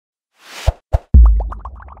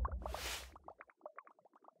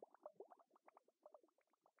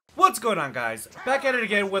What's going on, guys? Back at it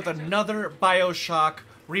again with another Bioshock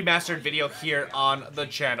Remastered video here on the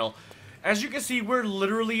channel. As you can see, we're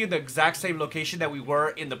literally in the exact same location that we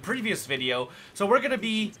were in the previous video, so we're going to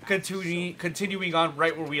be continuing on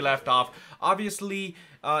right where we left off. Obviously,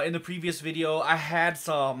 in the previous video, I had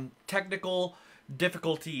some technical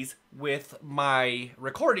difficulties with my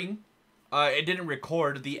recording. It didn't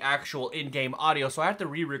record the actual in-game audio, so I had to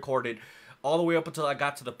re-record it all the way up until I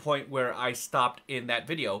got to the point where I stopped in that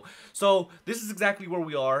video. So this is exactly where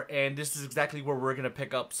we are, and this is exactly where we're going to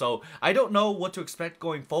pick up. So I don't know what to expect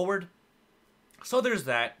going forward. So there's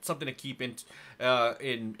that, something to keep in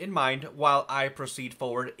mind while I proceed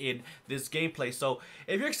forward in this gameplay. So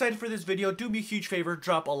if you're excited for this video, do me a huge favor,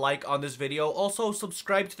 drop a like on this video. Also,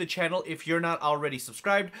 subscribe to the channel if you're not already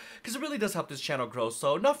subscribed, because it really does help this channel grow.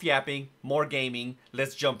 So enough yapping, more gaming.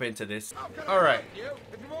 Let's jump into this. Alright.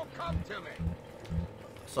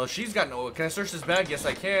 So she's got no... Can I search this bag? Yes,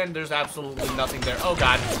 I can. There's absolutely nothing there. Oh,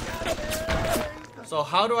 God. So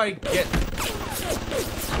how do I get...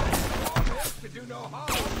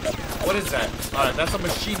 What is that? Alright, that's a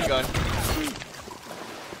machine gun.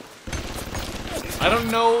 I don't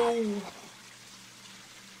know.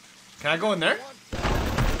 Can I go in there?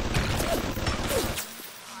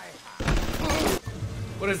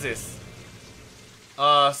 What is this?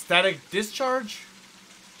 Static discharge?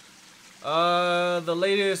 The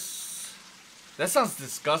latest... That sounds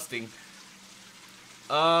disgusting.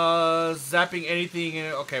 Zapping anything in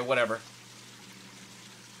it. Okay, whatever.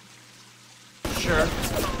 Sure.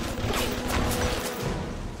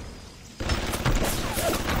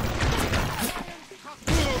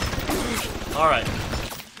 Alright.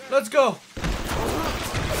 Let's go.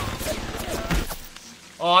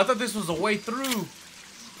 Oh, I thought this was a way through.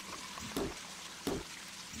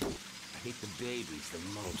 I hate the babies the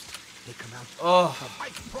most. They come out. Oh. I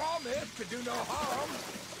promise to do no harm.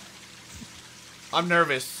 I'm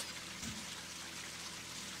nervous.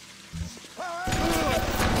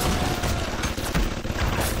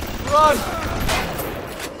 Run!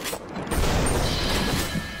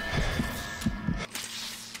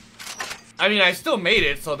 I mean, I still made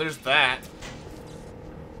it, so there's that.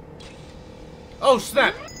 Oh,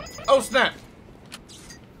 snap! Oh, snap!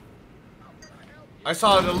 I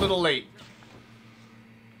saw it a little late.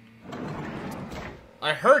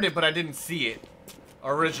 I heard it, but I didn't see it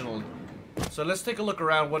originally. So let's take a look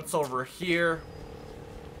around what's over here.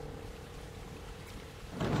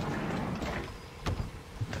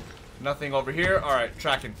 Nothing over here. Alright,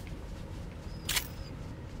 tracking.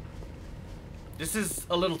 This is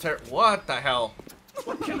a little what the hell?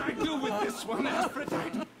 What can I do with this one,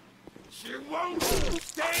 Aphrodite? She won't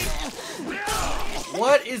stay still.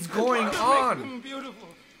 What is going on? Make them beautiful,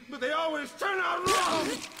 but they always turn out wrong.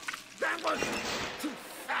 That one too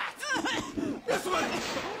fat. This one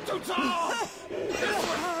too tall. This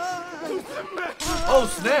one too symmetrical. Oh,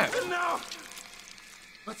 snap! And now,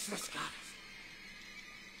 what's this, guys?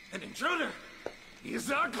 An intruder.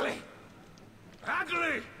 He's ugly.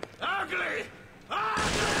 Ugly. Ugly.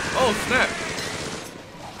 Ugly. Oh, snap.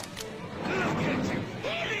 Look at you.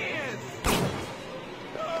 Here he is.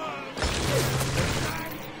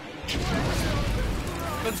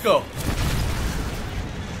 Let's go.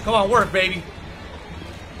 Come on, work, baby.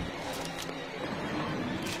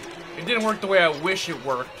 It didn't work the way I wish it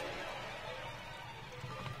worked.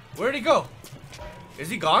 Where'd he go? Is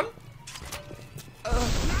he gone?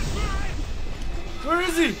 Where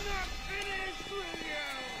is he?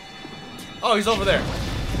 Oh, he's over there.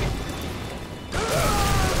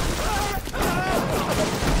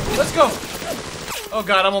 Let's go. Oh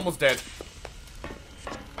God, I'm almost dead.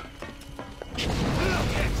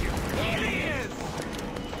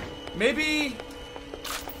 Maybe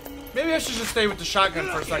I should just stay with the shotgun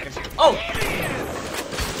for a second. Oh!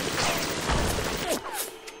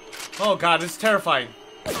 Oh God, it's terrifying.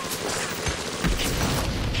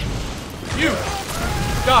 You!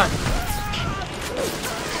 Die!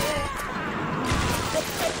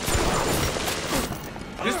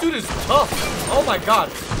 This dude is tough. Oh my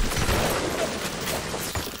God.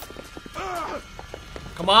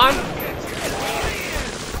 Come on.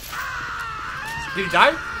 Did he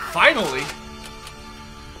die? Finally.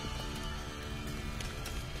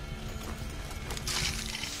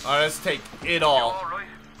 Alright, let's take it all. You all right?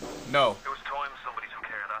 No. It was time somebody took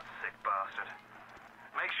care of that sick bastard.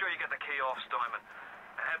 Make sure you get the key off Steinman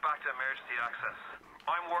and head back to emergency access.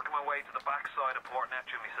 I'm working my way to the backside of Port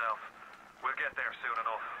Neptune myself. We'll get there soon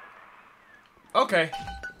enough. Okay.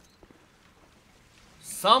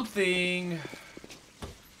 Something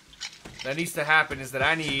that needs to happen is that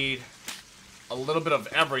I need a little bit of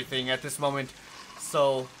everything at this moment.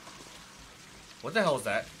 So, what the hell is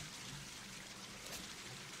that?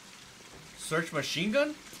 Search machine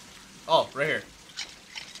gun? Oh, right here.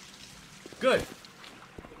 Good.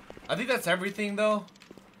 I think that's everything, though.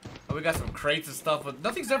 Oh, we got some crates and stuff, but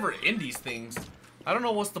nothing's ever in these things. I don't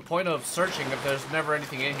know what's the point of searching if there's never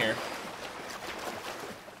anything in here.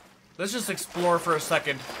 Let's just explore for a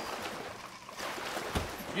second.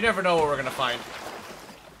 You never know what we're gonna find.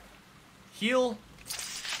 Heal?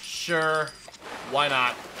 Sure. Why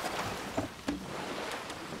not?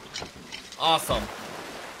 Awesome.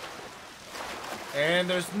 And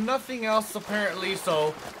there's nothing else apparently,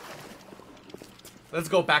 so let's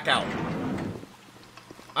go back out.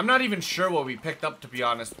 I'm not even sure what we picked up, to be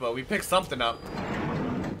honest, but we picked something up.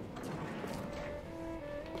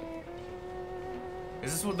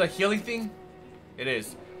 Is this what the healing thing? It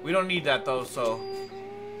is. We don't need that though, so.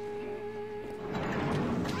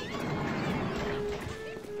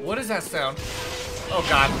 What is that sound? Oh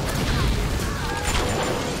god.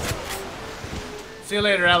 See you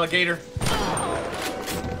later, alligator.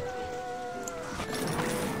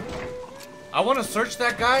 I want to search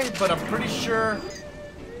that guy, but I'm pretty sure.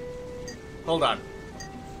 Hold on.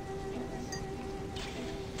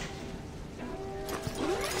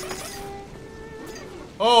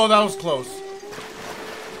 Oh, that was close.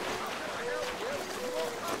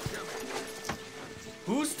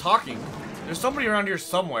 Who's talking? There's somebody around here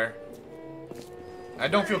somewhere. I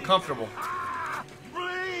don't feel comfortable.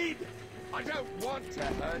 Bleed! I don't want to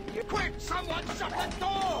hurt you. Quick, someone shut the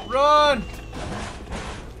door! Run!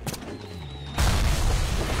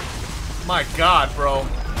 My god, bro.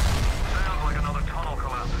 Sounds like another tunnel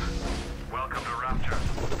collapse. Welcome to Rapture,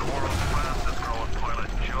 the world's fastest growing pilot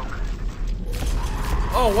joke.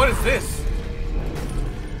 Oh, what is this?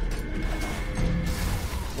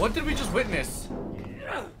 What did we just witness?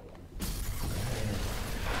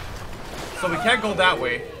 So we can't go that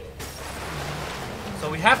way.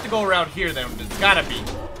 So we have to go around here then. There's gotta be.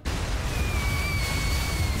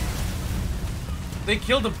 They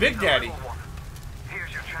killed a Big Daddy.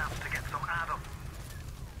 Here's your chance to get some Adam.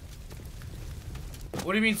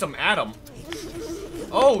 What do you mean some Adam?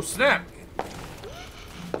 Oh, snap.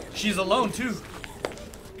 She's alone too.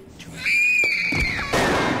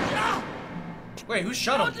 Wait, who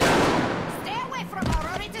shot him? Stay away from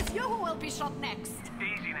her, or it is you who will be shot next.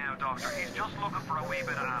 Easy now, Doctor. He's just looking for a wee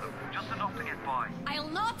bit of Adam. Just enough to get by. I'll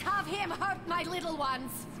not have him hurt my little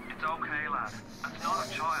ones. It's okay, lad. That's not a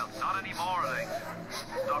child. Not anymore, I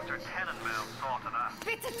think. Dr. Tenenbaum saw to that.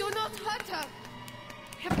 Bitte do not hurt her.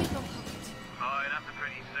 Have me no heart. Aye, that's a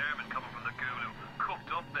pretty sermon coming from the ghoul who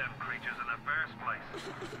cooked up them creatures in the first place.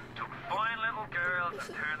 Took fine little girls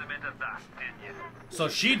and turned them into that, didn't you? So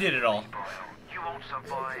she did it all. You won't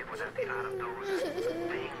survive without the Adam those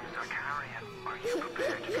things are carrying. Are you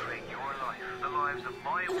prepared to trade your life, the lives of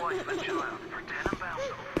my wife and child, for Tenenbaum's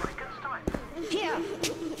little Frankenstein? Here.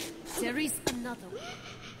 There is another way.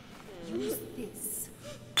 Use this.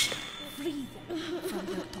 Free them from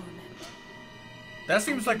their torment. That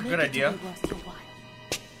seems like a good idea. Worth your while.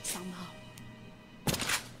 Somehow.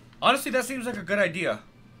 Honestly, that seems like a good idea.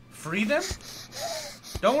 Free them?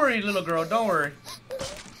 Don't worry, little girl, don't worry.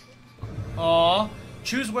 Aww.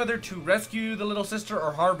 Choose whether to rescue the little sister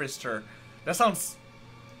or harvest her. That sounds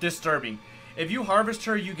disturbing. If you harvest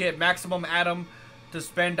her, you get maximum Adam to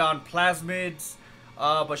spend on plasmids,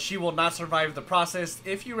 but she will not survive the process.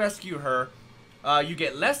 If you rescue her, you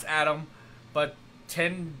get less Adam, but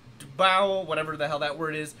Tenenbaum, whatever the hell that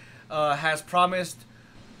word is, has promised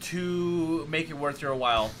to make it worth your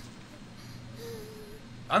while.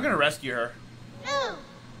 I'm gonna rescue her. No!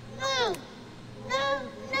 No! No!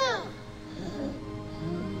 No!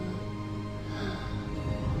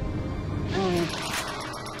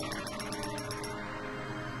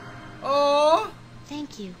 Oh,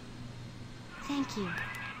 Thank you. Thank you.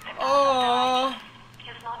 oh.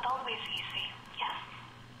 It's not always easy, yes.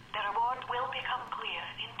 The reward will become clear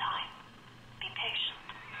in time. Be patient.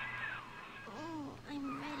 Oh,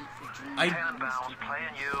 I'm ready for dreams. Tenenbaum's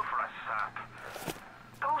playing you for a sap.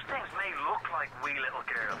 Those things may look like wee little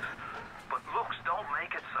girls, but looks don't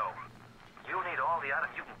make it so. You need all the Adam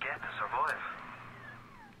you can get to survive.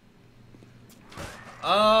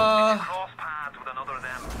 Cross paths with another of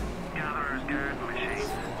them gatherers, garden machines.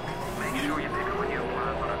 Make sure you pick up a new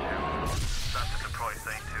plasma or two. That's if the price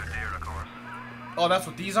ain't too dear, of course. Oh, that's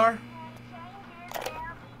what these are?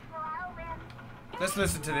 Let's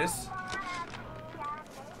listen to this.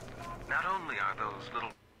 Not only are those little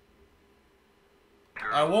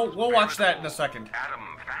girls we'll watch that in a second.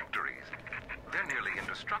 Atom factories, they're nearly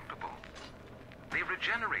indestructible. They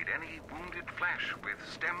regenerate any wounded flesh with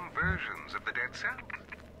stem versions of the dead cell.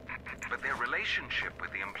 But their relationship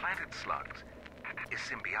with the implanted slugs is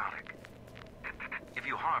symbiotic. If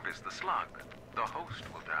you harvest the slug, the host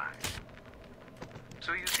will die.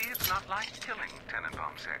 So you see, it's not like killing, Tenant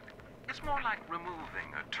Bombsec. It's more like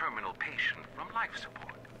removing a terminal patient from life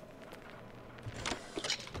support.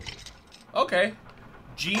 Okay.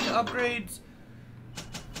 Gene upgrades.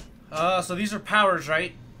 So these are powers,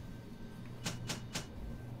 right?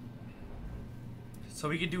 So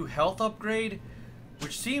we can do health upgrade,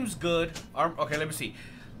 which seems good. Okay, let me see.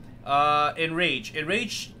 Enrage.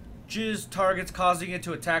 Enrages targets, causing it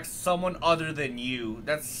to attack someone other than you.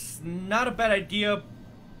 That's not a bad idea.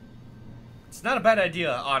 It's not a bad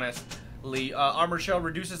idea, honestly. Armor shell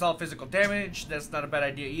reduces all physical damage. That's not a bad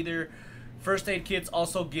idea either. First aid kits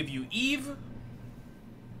also give you Eve.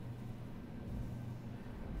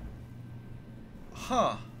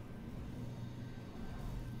 Huh.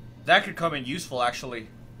 That could come in useful, actually.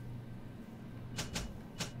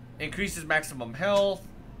 Increases maximum health.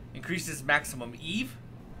 Increases maximum Eve.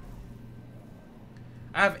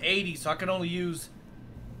 I have 80, so I can only use...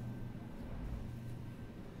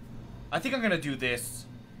 I think I'm gonna do this.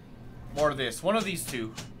 More of this. One of these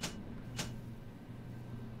two.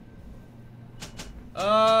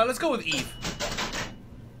 Let's go with Eve.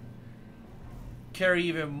 Carry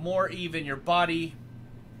even more Eve in your body.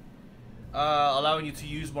 Allowing you to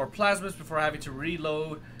use more plasmas before having to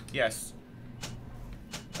reload. Yes.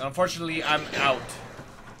 Unfortunately, I'm out.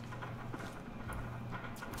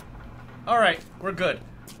 Alright, we're good.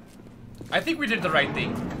 I think we did the right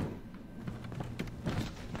thing.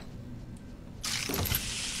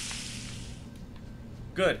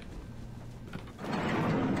 Good.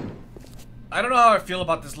 I don't know how I feel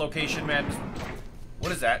about this location, man.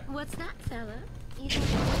 What is that? What's that, fella?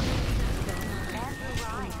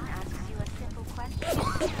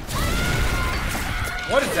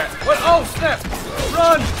 What is that? What? Oh, snap!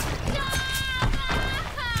 Run!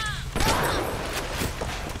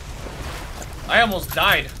 I almost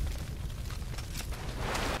died.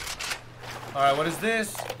 Alright, what is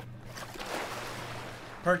this?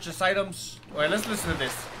 Purchase items. Alright, let's listen to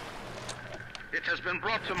this. It has been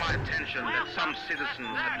brought to my attention that some citizens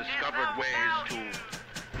have discovered ways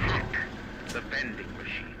to hack the vending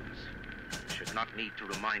machines. I should not need to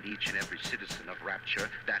remind each and every citizen of Rapture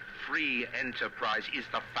that free enterprise is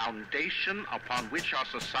the foundation upon which our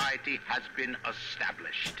society has been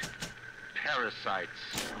established.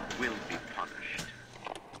 Parasites will be punished.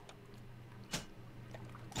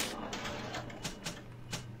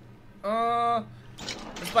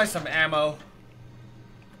 Let's buy some ammo.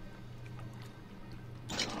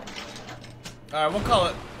 Alright,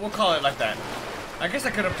 we'll call it like that. I guess I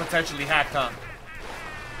could have potentially hacked, huh?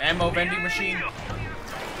 Ammo vending machine.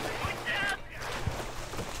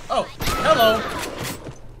 Oh, hello.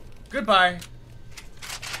 Goodbye.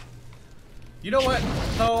 You know what,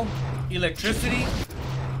 though? Electricity.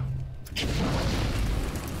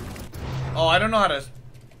 Oh, I don't know how to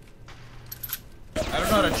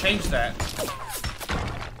change that.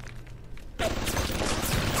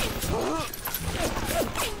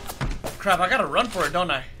 Crap, I gotta run for it,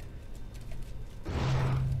 don't I?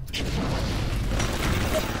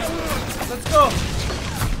 Let's go.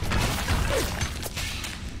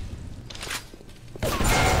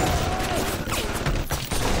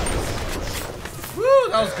 Woo,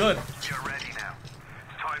 that was good. You're ready now.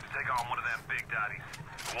 It's time to take on one of them big daddies.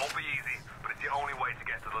 It won't be easy, but it's the only way to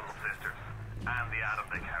get to Little Sisters and the Adam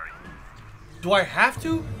they carry. Do I have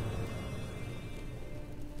to?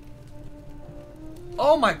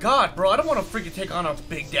 Oh my god, bro, I don't want to freaking take on a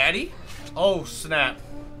big daddy. Oh, snap.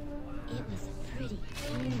 It was a pretty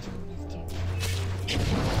angel, mister.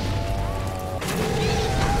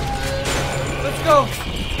 Let's go.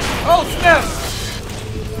 Oh, snap.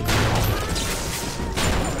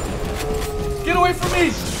 Get away from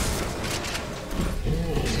me.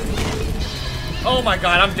 Oh my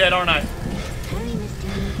god, I'm dead, aren't I?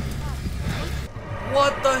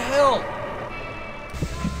 What the hell?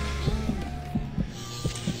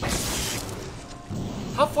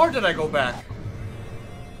 How far did I go back?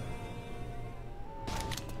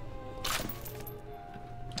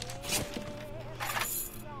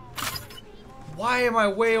 Why am I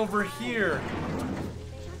way over here?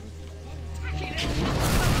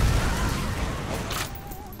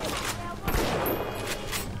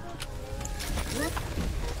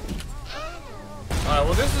 Alright,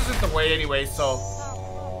 well this isn't the way anyway, so...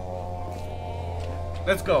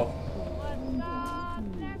 Let's go.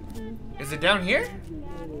 Is it down here?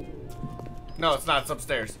 No, it's not. It's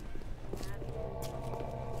upstairs.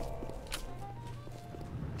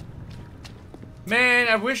 Man,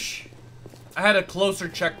 I wish I had a closer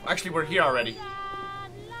check. Actually, we're here already.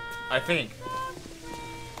 I think.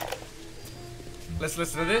 Let's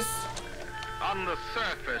listen to this. On the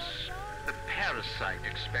surface, the parasite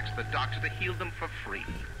expects the doctor to heal them for free.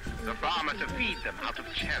 The farmer to feed them out of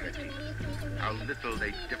charity. How little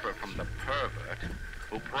they differ from the pervert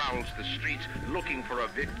who prowls the streets looking for a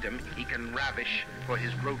victim he can ravish for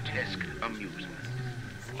his grotesque amusement.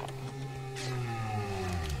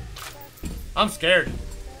 I'm scared.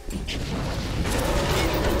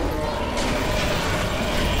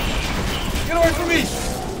 Get away from me!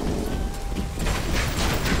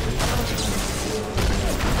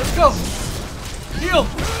 Let's go! Heal!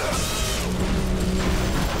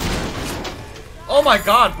 Oh my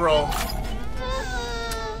god, bro.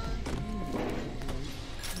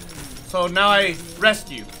 So now I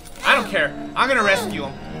rescue. I don't care. I'm gonna rescue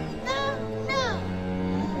him.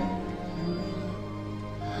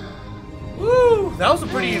 Woo! That was a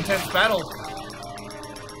pretty intense battle.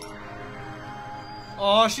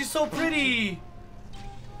 Oh, she's so pretty.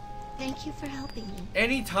 Thank you for helping me.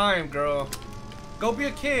 Anytime, girl. Go be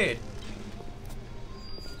a kid.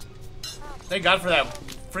 Thank God for that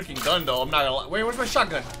freaking gun, though. I'm not gonna lie. Wait, where's my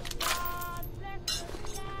shotgun?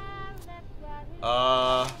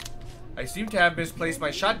 I seem to have misplaced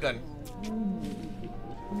my shotgun.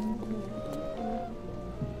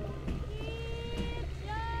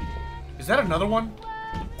 Is that another one?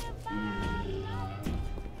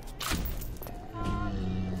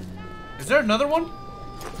 Is there another one?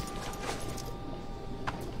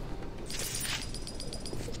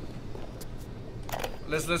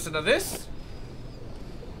 Let's listen to this.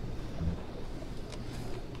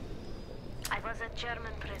 I was at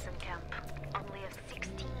German prison camp, only at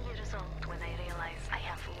 16 years old when I realized I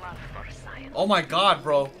have love for science. Oh my God,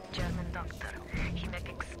 bro. German doctor, he make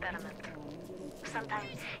experiment.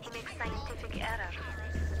 Sometimes he makes scientific error.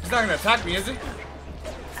 He's not gonna attack me, is he? And this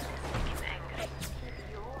make him angry.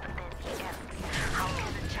 But then he asks, how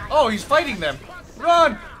can a child... Oh, he's fighting them.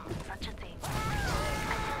 Run! Such a thing. I tell him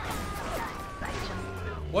sometimes I just...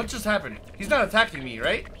 What just happened? He's not attacking me,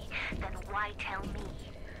 right? Then why tell me?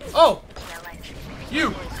 Oh! Well, I think You!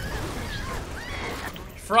 at least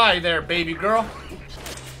Fry there, baby girl.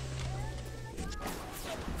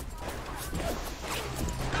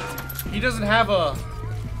 He doesn't have a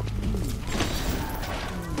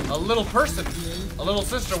little person, a little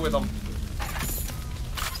sister with him.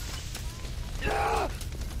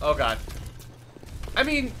 Oh God. I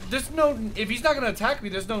mean, there's no, if he's not gonna attack me,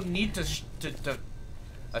 there's no need to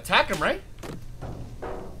attack him, right?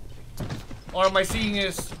 Or am I seeing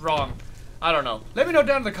this wrong? I don't know. Let me know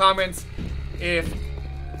down in the comments if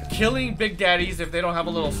killing big daddies if they don't have a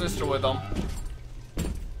little sister with them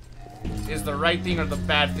is the right thing or the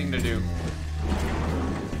bad thing to do.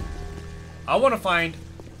 I want to find...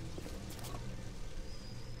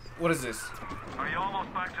 What is this? Are you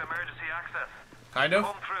almost back to emergency access? Kind of?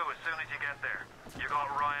 Come through as soon as you get there. You got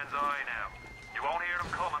Ryan's eye now. You won't hear them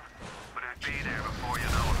coming, but it'll be there before you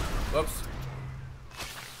know it. Whoops.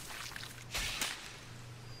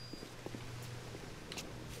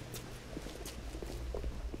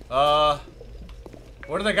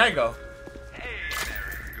 Where did that guy go?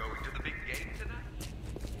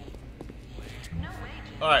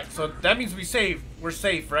 Alright, so that means we save. We're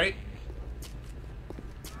safe, right?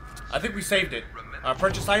 I think we saved it.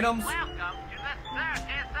 Purchase items. I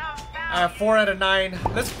have 4 out of 9.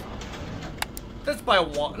 Let's buy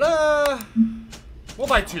one. We'll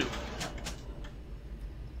buy 2.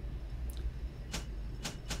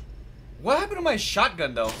 What happened to my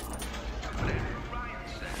shotgun, though?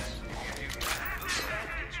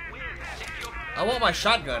 I want my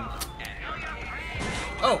shotgun.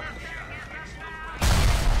 Oh.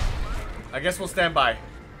 I guess we'll stand by.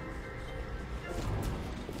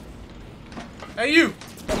 Hey, you!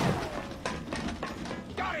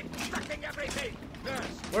 Got it! Tracking everything! Nurse,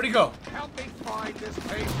 Where'd he go? help me find this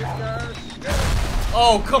patient, nurse!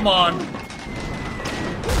 Oh, come on.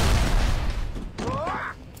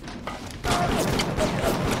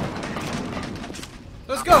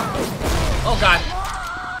 Let's go. Oh, God.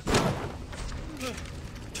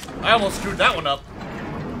 I almost screwed that one up.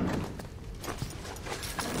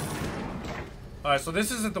 Alright, so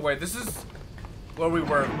this isn't the way. This is where we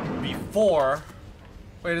were before.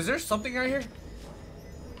 Wait, is there something right here?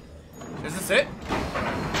 Is this it?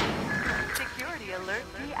 Security alert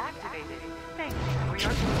deactivated. Thank you for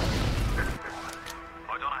your... I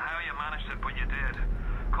don't know how you managed it, but you did.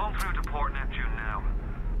 Come through to Port Neptune now.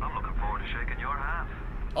 I'm looking forward to shaking your hand.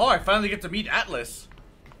 Oh, I finally get to meet Atlas.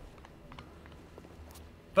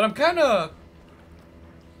 But I'm kind of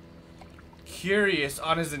curious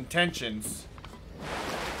on his intentions.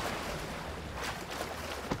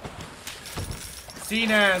 Seeing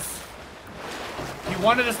as he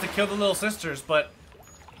wanted us to kill the little sisters, but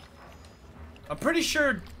I'm pretty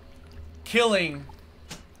sure killing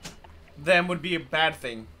them would be a bad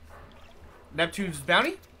thing. Neptune's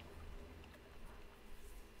bounty?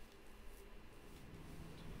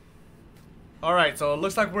 Alright, so it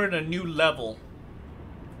looks like we're in a new level.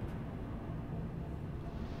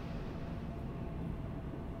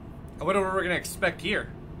 I wonder what we're gonna expect here.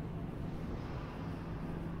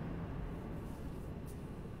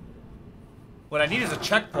 What I need is a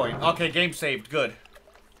checkpoint. Okay, game saved. Good.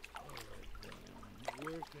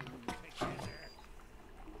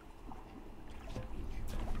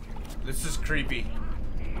 This is creepy.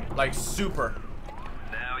 Like, super.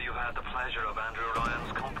 Now you had the pleasure of Andrew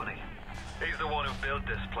Ryan's company. He's the one who built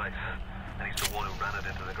this place, and he's the one who ran it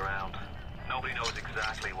into the ground. Nobody knows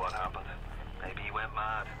exactly what happened. Maybe he went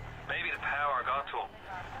mad. Maybe the power got to him.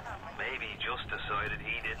 Maybe he just decided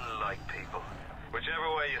he didn't like people. Whichever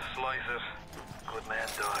way you slice it, good men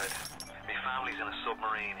died. My family's in a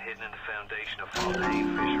submarine hidden in the foundation of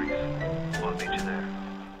Fontaine Fisheries. I'll meet you there.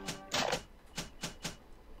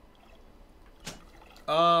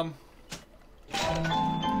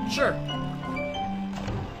 Sure.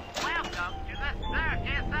 Welcome to the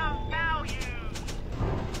Circus of Value.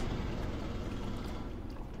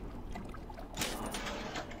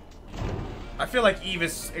 I feel like Eve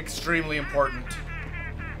is extremely important.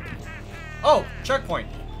 Oh, checkpoint.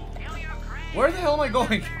 Where the hell am I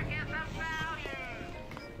going?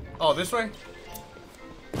 Oh, this way?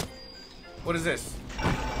 What is this?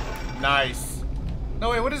 Nice. No,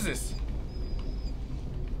 wait, what is this?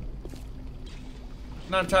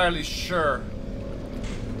 Not entirely sure.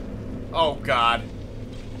 Oh, God.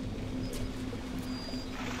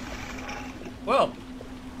 Well,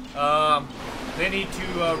 they need to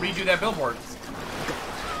redo that billboard.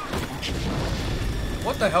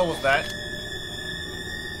 What the hell was that?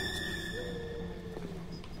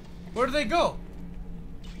 Where did they go?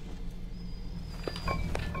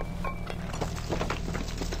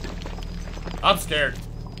 I'm scared.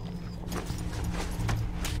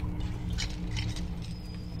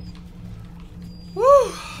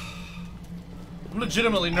 Woo! I'm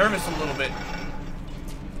legitimately nervous a little bit.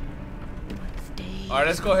 Alright,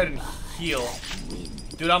 let's go ahead and heal.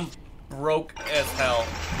 Dude, I'm broke as hell.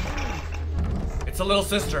 It's a little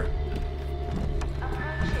sister.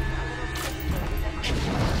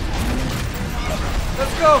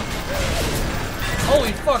 Let's go!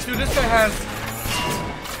 Holy fuck, dude, this guy has...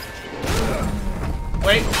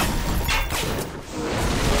 Wait.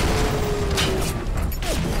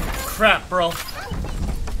 Crap, bro.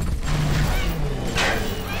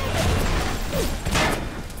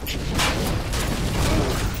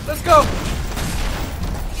 Let's go!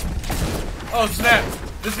 Oh, snap.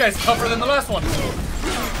 This guy's tougher than the last one.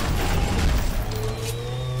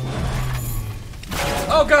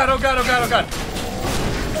 Oh god, oh god, oh god, oh god.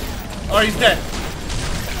 Oh, he's dead.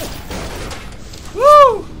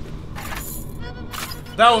 Woo!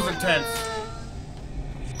 That was intense.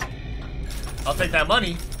 I'll take that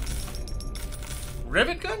money.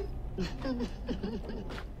 Rivet gun?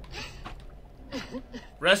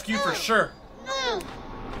 Rescue for sure. No!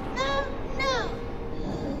 No! No!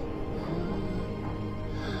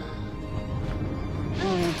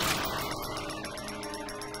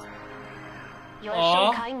 You have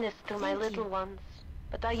shown kindness to my little ones,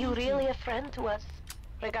 but are you really a friend to us?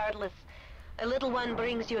 Regardless, a little one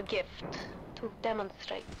brings you a gift to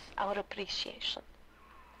demonstrate our appreciation.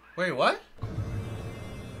 Wait, what?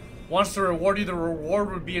 Wants to reward you. The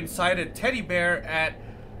reward would be inside a teddy bear at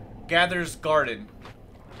Gather's Garden.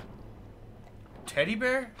 Teddy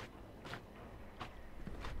bear?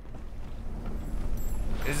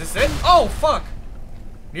 Is this it? Oh, fuck!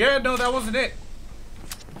 Yeah, no, that wasn't it.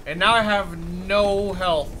 And now I have no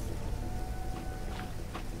health.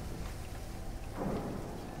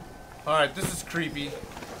 Alright, this is creepy.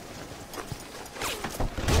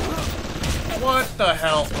 What the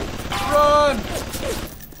hell? Run!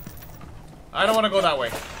 I don't want to go that way.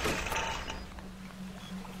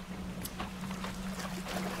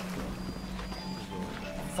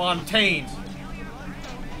 Fontaine.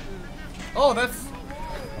 Oh, that's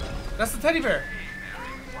the teddy bear.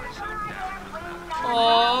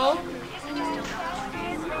 Aww.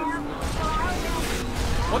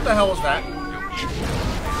 What the hell was that?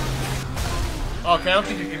 Okay, I don't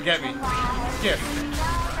think you can get me. Gift.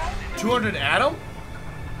 200 Atom?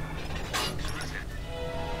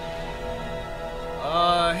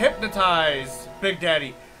 Hypnotize, Big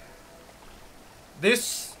Daddy.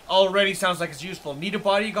 This already sounds like it's useful. Need a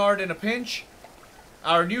bodyguard in a pinch?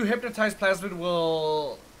 Our new Hypnotize plasmid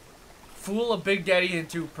will fool a Big Daddy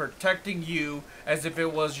into protecting you as if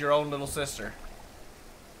it was your own little sister.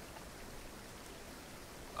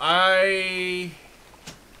 I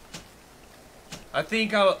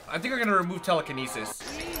think I'm gonna remove telekinesis.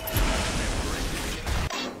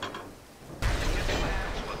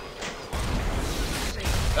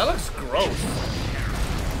 That looks gross.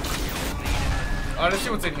 Alright, let's see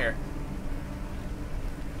what's in here.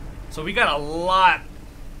 So we got a lot.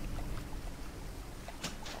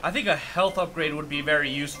 I think a health upgrade would be very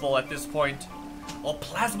useful at this point. Oh,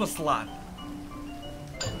 plasma slot.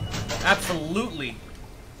 Absolutely.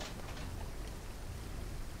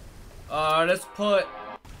 Let's put...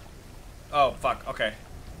 Oh, fuck. Okay.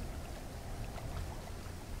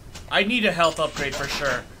 I need a health upgrade for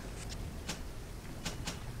sure.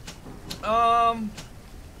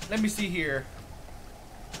 Let me see here.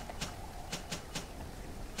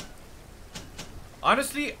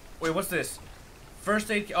 Honestly, wait, what's this?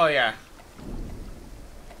 First aid, oh yeah.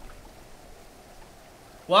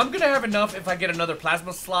 Well, I'm gonna have enough if I get another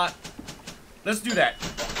plasma slot. Let's do that.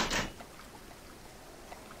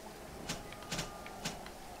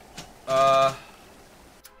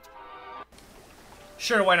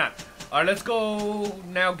 Sure, why not? Alright, let's go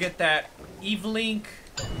now get that Eve-Link.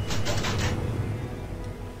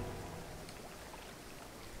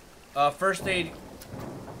 First aid.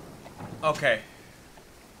 Okay.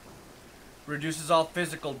 Reduces all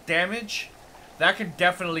physical damage. That could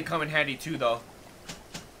definitely come in handy too, though.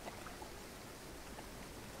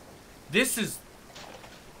 This is...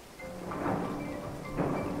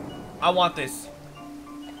 I want this.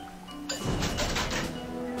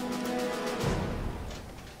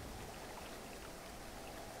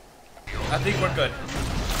 I think we're good.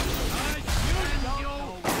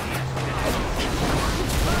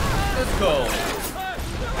 Let's go.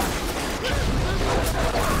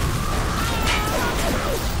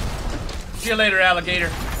 See you later, alligator.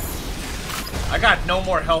 I got no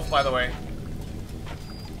more health, by the way.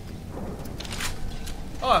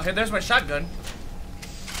 Oh, okay, there's my shotgun.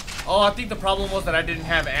 Oh, I think the problem was that I didn't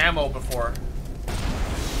have ammo before.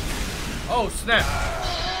 Oh, snap.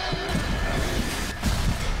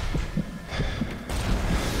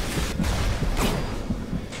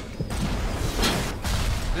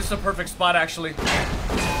 This is a perfect spot, actually.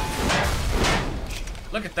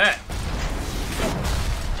 Look at that.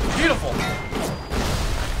 Beautiful.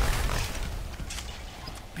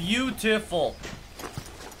 Beautiful.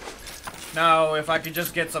 Now, if I could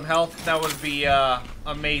just get some health, that would be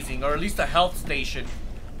amazing. Or at least a health station.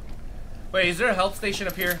 Wait, is there a health station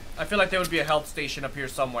up here? I feel like there would be a health station up here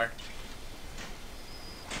somewhere.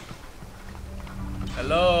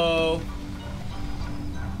 Hello?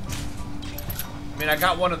 I mean, I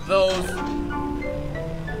got one of those.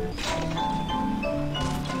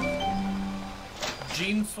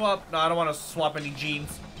 Gene swap? No, I don't want to swap any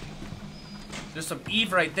genes. There's some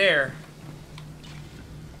Eve right there.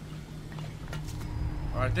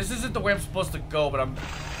 Alright, this isn't the way I'm supposed to go, but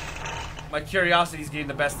my curiosity is getting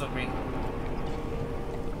the best of me.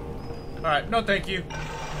 Alright, no thank you.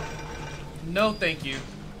 No thank you.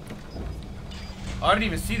 Oh, I didn't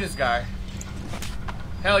even see this guy.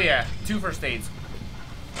 Hell yeah, 2 first aids.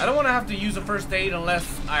 I don't want to have to use a first aid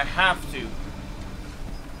unless I have to.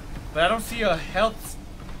 But I don't see a health...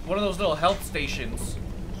 one of those little health stations.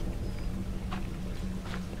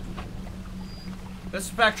 Let's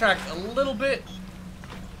backtrack a little bit.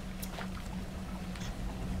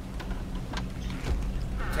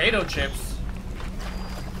 Potato chips.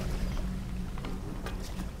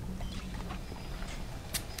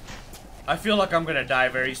 I feel like I'm gonna die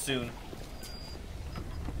very soon.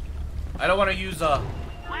 I don't want to use a...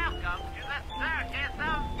 Welcome to the circus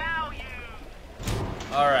of value.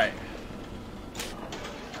 Alright.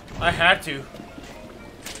 I had to.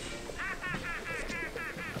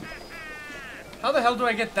 How the hell do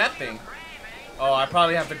I get that thing? Oh, I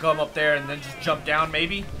probably have to come up there and then just jump down,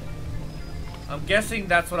 maybe? I'm guessing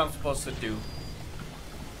that's what I'm supposed to do.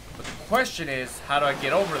 But the question is, how do I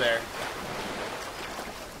get over there?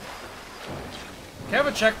 Can I have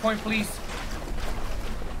a checkpoint, please?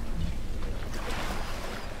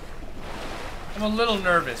 I'm a little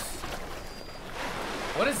nervous.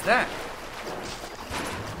 What is that?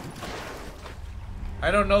 I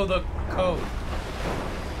don't know the code.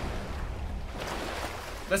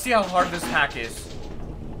 Let's see how hard this hack is.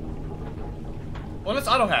 Well, let's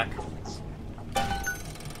auto hack.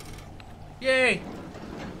 Yay!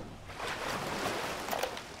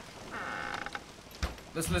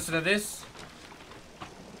 Let's listen to this.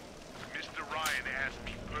 Mr. Ryan asked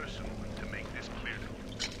me personally to make this clear to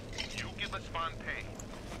you. You give us Fontaine,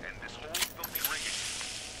 and this whole filthy ring,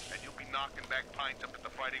 and you'll be knocking back pints up at the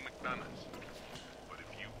Fighting McDonough's. But if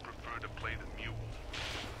you prefer to play the mule,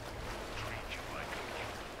 treat you like a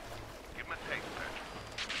mule. Give him a taste,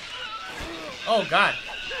 Patrick. Oh God.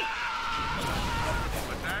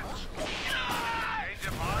 But that's... Change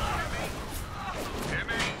of heart,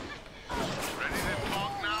 Timmy? Timmy? Ready to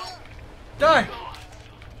talk now? Die!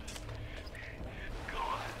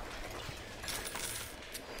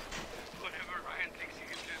 Whatever Ryan thinks he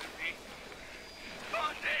can do to me,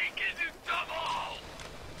 Fontaine can do double!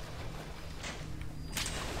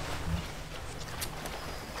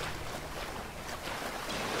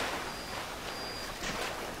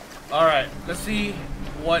 Alright, let's see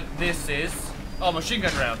what this is. Oh, machine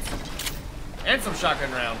gun rounds. And some shotgun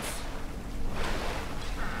rounds.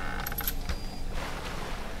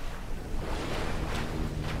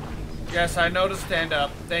 Yes, I know to stand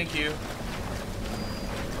up. Thank you.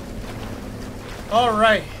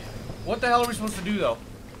 Alright. What the hell are we supposed to do, though?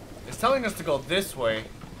 It's telling us to go this way.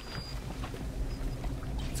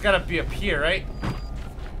 It's gotta be up here, right?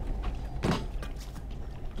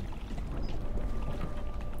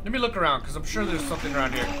 Let me look around, because I'm sure there's something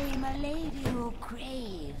around here. I'm a lady who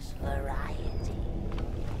craves variety.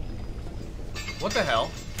 What the hell?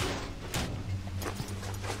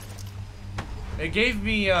 It gave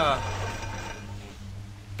me,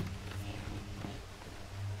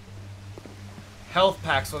 health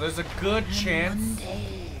pack, so there's a good chance. One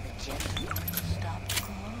day the gentleman will stop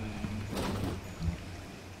calling.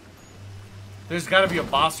 There's gotta be a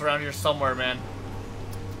boss around here somewhere, man.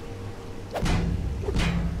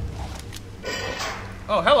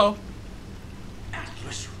 Oh, hello.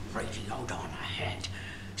 Atlas radioed on ahead.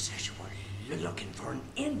 Says you were looking for an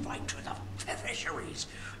invite to the fisheries.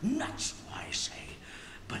 Nuts, I say.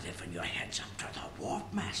 But if in your heads up to the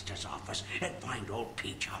Warp Master's office and find old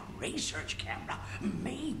Peach on research camera,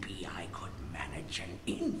 maybe I could manage an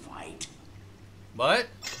invite. What?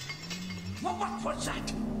 What was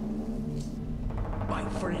that? My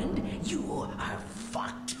friend, you are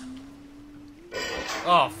fucked.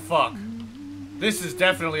 Oh, fuck. This is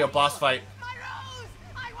definitely a boss fight.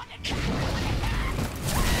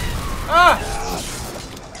 Ah!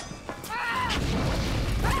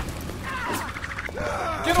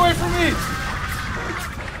 Get away from me!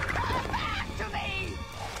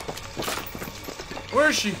 Where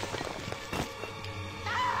is she?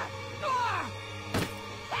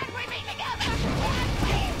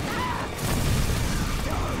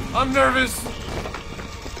 I'm nervous.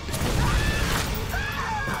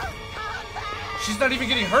 She's not even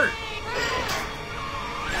getting hurt.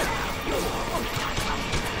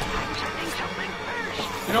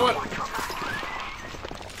 You know what?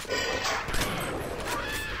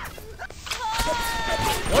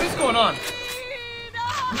 What is going on?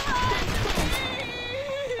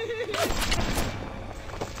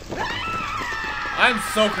 I'm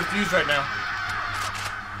so confused right now.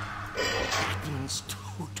 That one's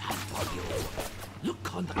too tough for you.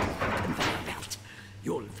 Look on the conveyor belt.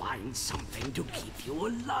 You'll find something to keep you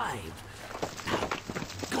alive. Now,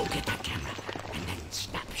 go get that camera and then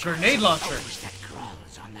snap Grenade launcher. that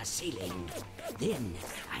crawls on the ceiling. Then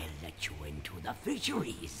I'll let you into the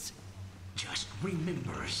fisheries. Just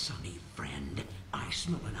remember, sonny friend, I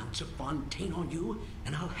smell an ounce of Fontaine on you,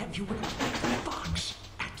 and I'll have you in a box.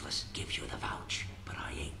 Atlas gives you the vouch, but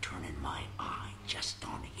I ain't turning my eye just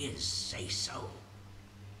on his say-so.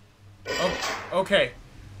 Oh, okay.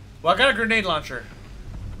 Well, I got a grenade launcher.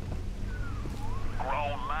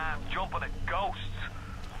 Grown man jumping at ghosts.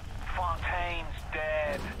 Fontaine's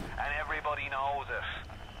dead, and everybody knows it.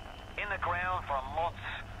 In the ground for months,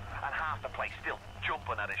 and half the place still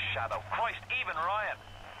jumping at his shadow. Christ, even Ryan.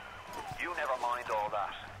 You never mind all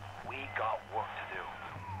that. We got work to do.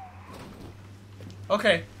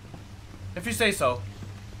 Okay. If you say so.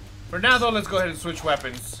 For now, though, let's go ahead and switch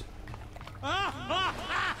weapons.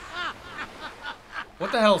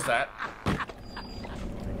 What the hell is that?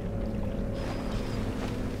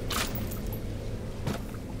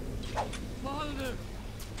 Father,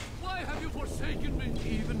 why have you forsaken me?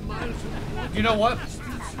 Even miles of You know what? Seems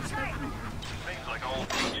like old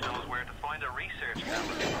Peach knows where to find a research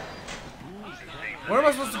cabinet. Where am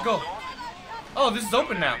I supposed to go? Oh, this is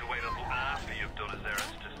open now. Wait until after you've done his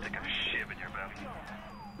errands to stick a shiv in your belly.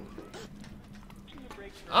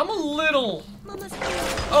 I'm a little...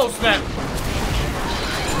 Oh, snap.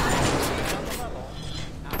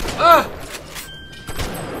 Ah!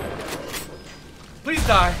 Please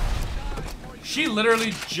die. She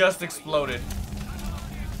literally just exploded.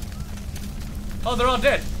 Oh, they're all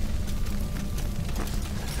dead.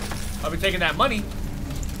 I'll be taking that money.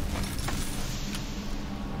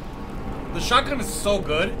 The shotgun is so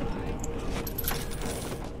good.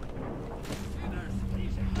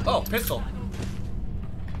 Oh, pistol.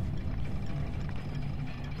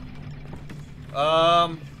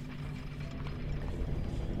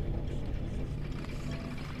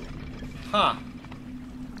 Huh.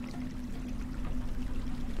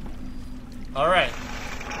 Alright.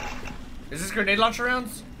 Is this grenade launcher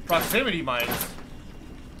rounds? Proximity mines.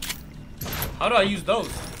 How do I use those?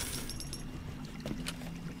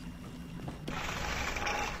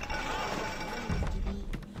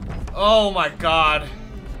 Oh my god.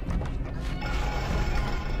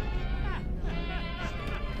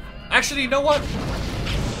 Actually, you know what?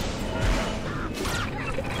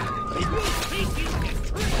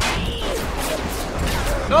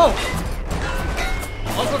 No!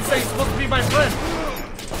 I was gonna say he's supposed to be my friend.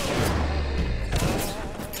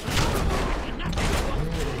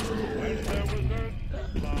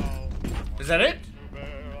 Is that it?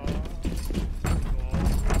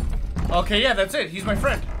 Okay, yeah, that's it. He's my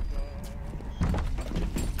friend.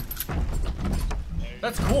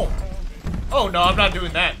 That's cool. Oh, no, I'm not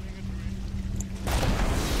doing that.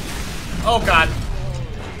 Oh, God.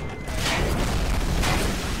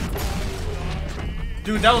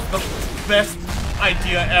 Dude, that was the best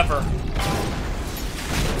idea ever.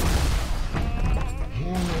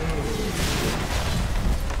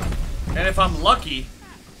 And if I'm lucky,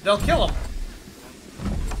 they'll kill him.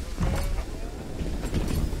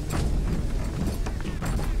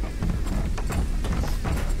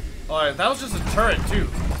 Alright, that was just a turret, too.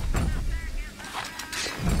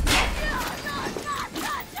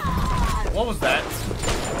 What was that?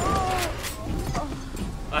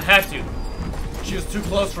 I had to. She was too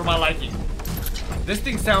close for my liking. This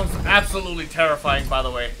thing sounds absolutely terrifying, by the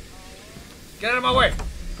way. Get out of my way.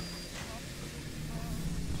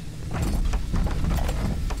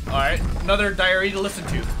 Alright, another diary to listen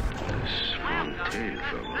to. This Fontaine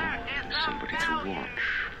fellow is somebody to watch.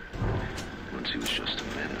 Once he was just a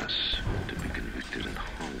menace, to be convicted and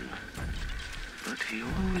hung. But he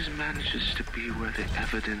always manages to be where the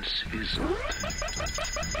evidence isn't.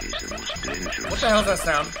 He's the most dangerous. What the hell's that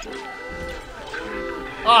sound?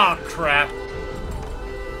 Oh, crap.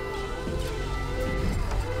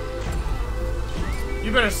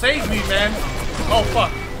 You better save me, man. Oh,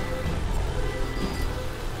 fuck.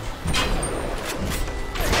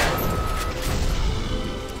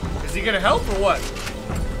 Is he gonna help or what?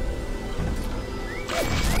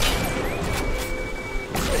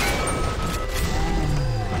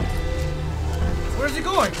 Where's he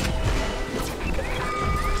going?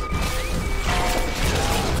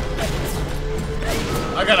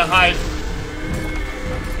 I gotta hide.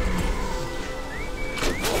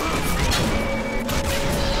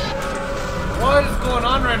 What is going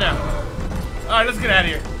on right now? Alright, let's get out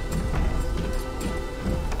of here.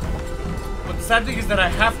 But the sad thing is that I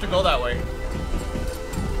have to go that way.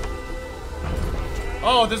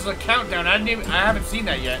 Oh, this is a countdown. I haven't seen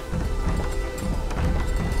that yet.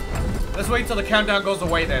 Let's wait till the countdown goes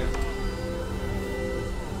away then.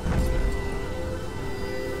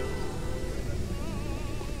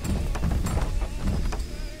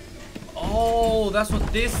 Oh, that's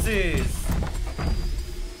what this is.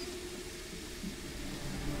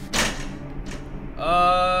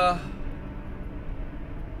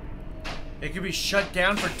 It could be shut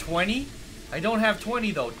down for 20? I don't have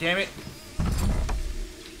 20 though, damn it.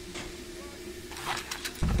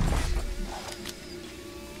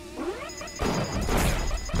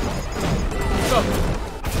 Go.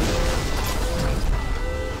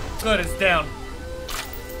 Good, it's down.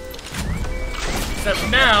 Except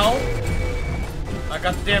now, I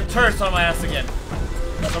got the damn turrets on my ass again.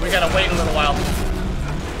 So we gotta wait a little while.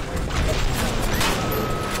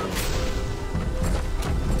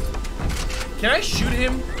 Can I shoot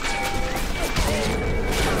him?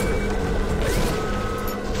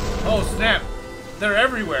 Oh snap. They're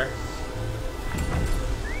everywhere.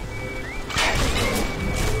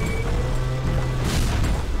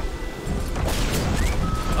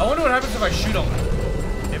 I wonder what happens if I shoot him.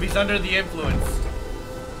 If he's under the influence.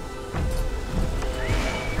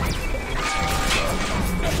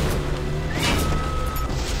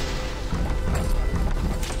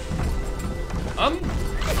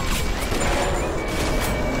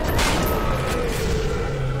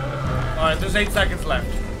 Alright, there's 8 seconds left.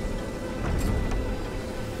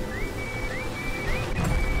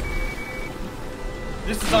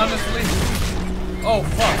 This is honestly... Oh,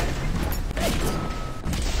 fuck.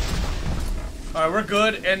 Alright, we're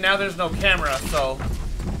good, and now there's no camera, so...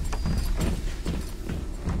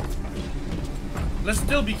 Let's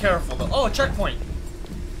still be careful, though. Oh, a checkpoint.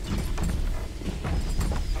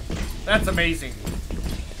 That's amazing.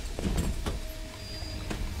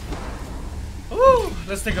 Woo!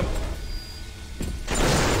 Let's take a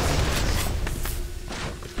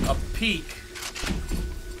peek.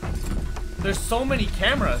 There's so many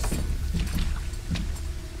cameras.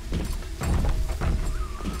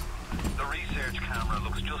 The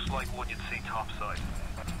like one you'd see topside.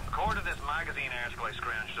 According to this magazine article I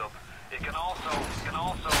scrounged up, it can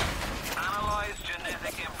also analyze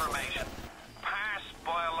genetic information, parse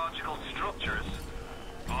biological structures,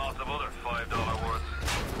 and lots of other $5 words.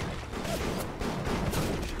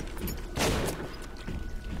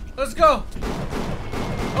 Let's go!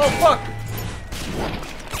 Oh fuck!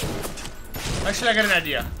 Actually, I got an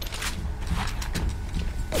idea.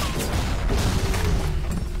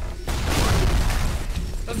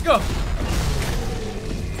 Let's go!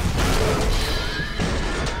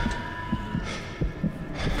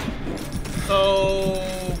 So...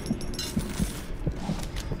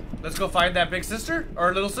 let's go find that big sister?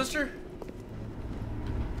 Or little sister?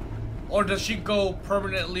 Or does she go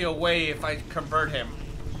permanently away if I convert him?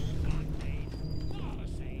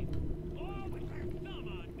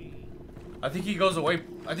 I think he goes away.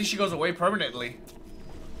 I think she goes away permanently.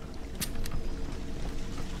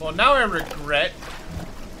 Well, now I regret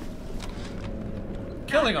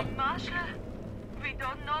killing him. Masha, we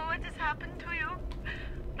don't know what has happened to you.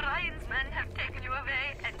 Ryan's men have taken you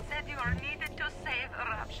away and said you are needed to save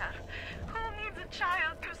Rapture. Who needs a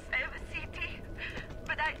child to save a city?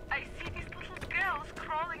 But I see these little girls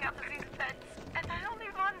crawling out of these vents, and I only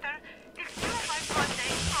wonder if you might one day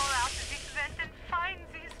crawl out of this vent and find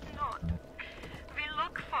this note. We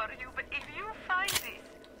look for you, but if you find this,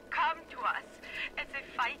 come to us. It's a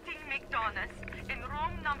Fighting McDonald's in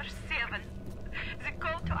room number 7. The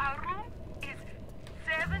code to our room is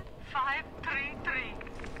 7533.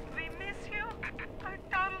 We miss you, our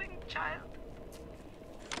darling child.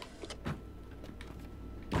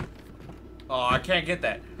 Oh, I can't get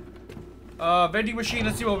that. Vending machine,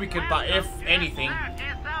 let's see what we can buy, if anything.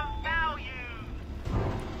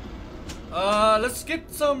 Let's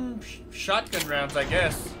get some shotgun rounds, I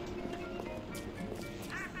guess.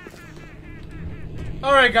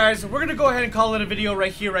 Alright guys, we're gonna go ahead and call it a video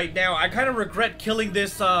right here, right now. I kind of regret killing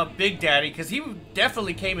this Big Daddy, because he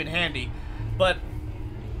definitely came in handy. But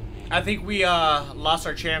I think we lost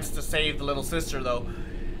our chance to save the little sister, though.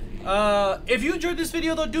 If you enjoyed this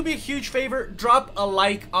video, though, do me a huge favor. Drop a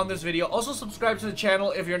like on this video. Also, subscribe to the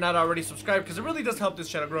channel if you're not already subscribed, because it really does help this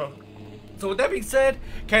channel grow. So with that being said,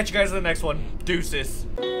 catch you guys in the next one. Deuces.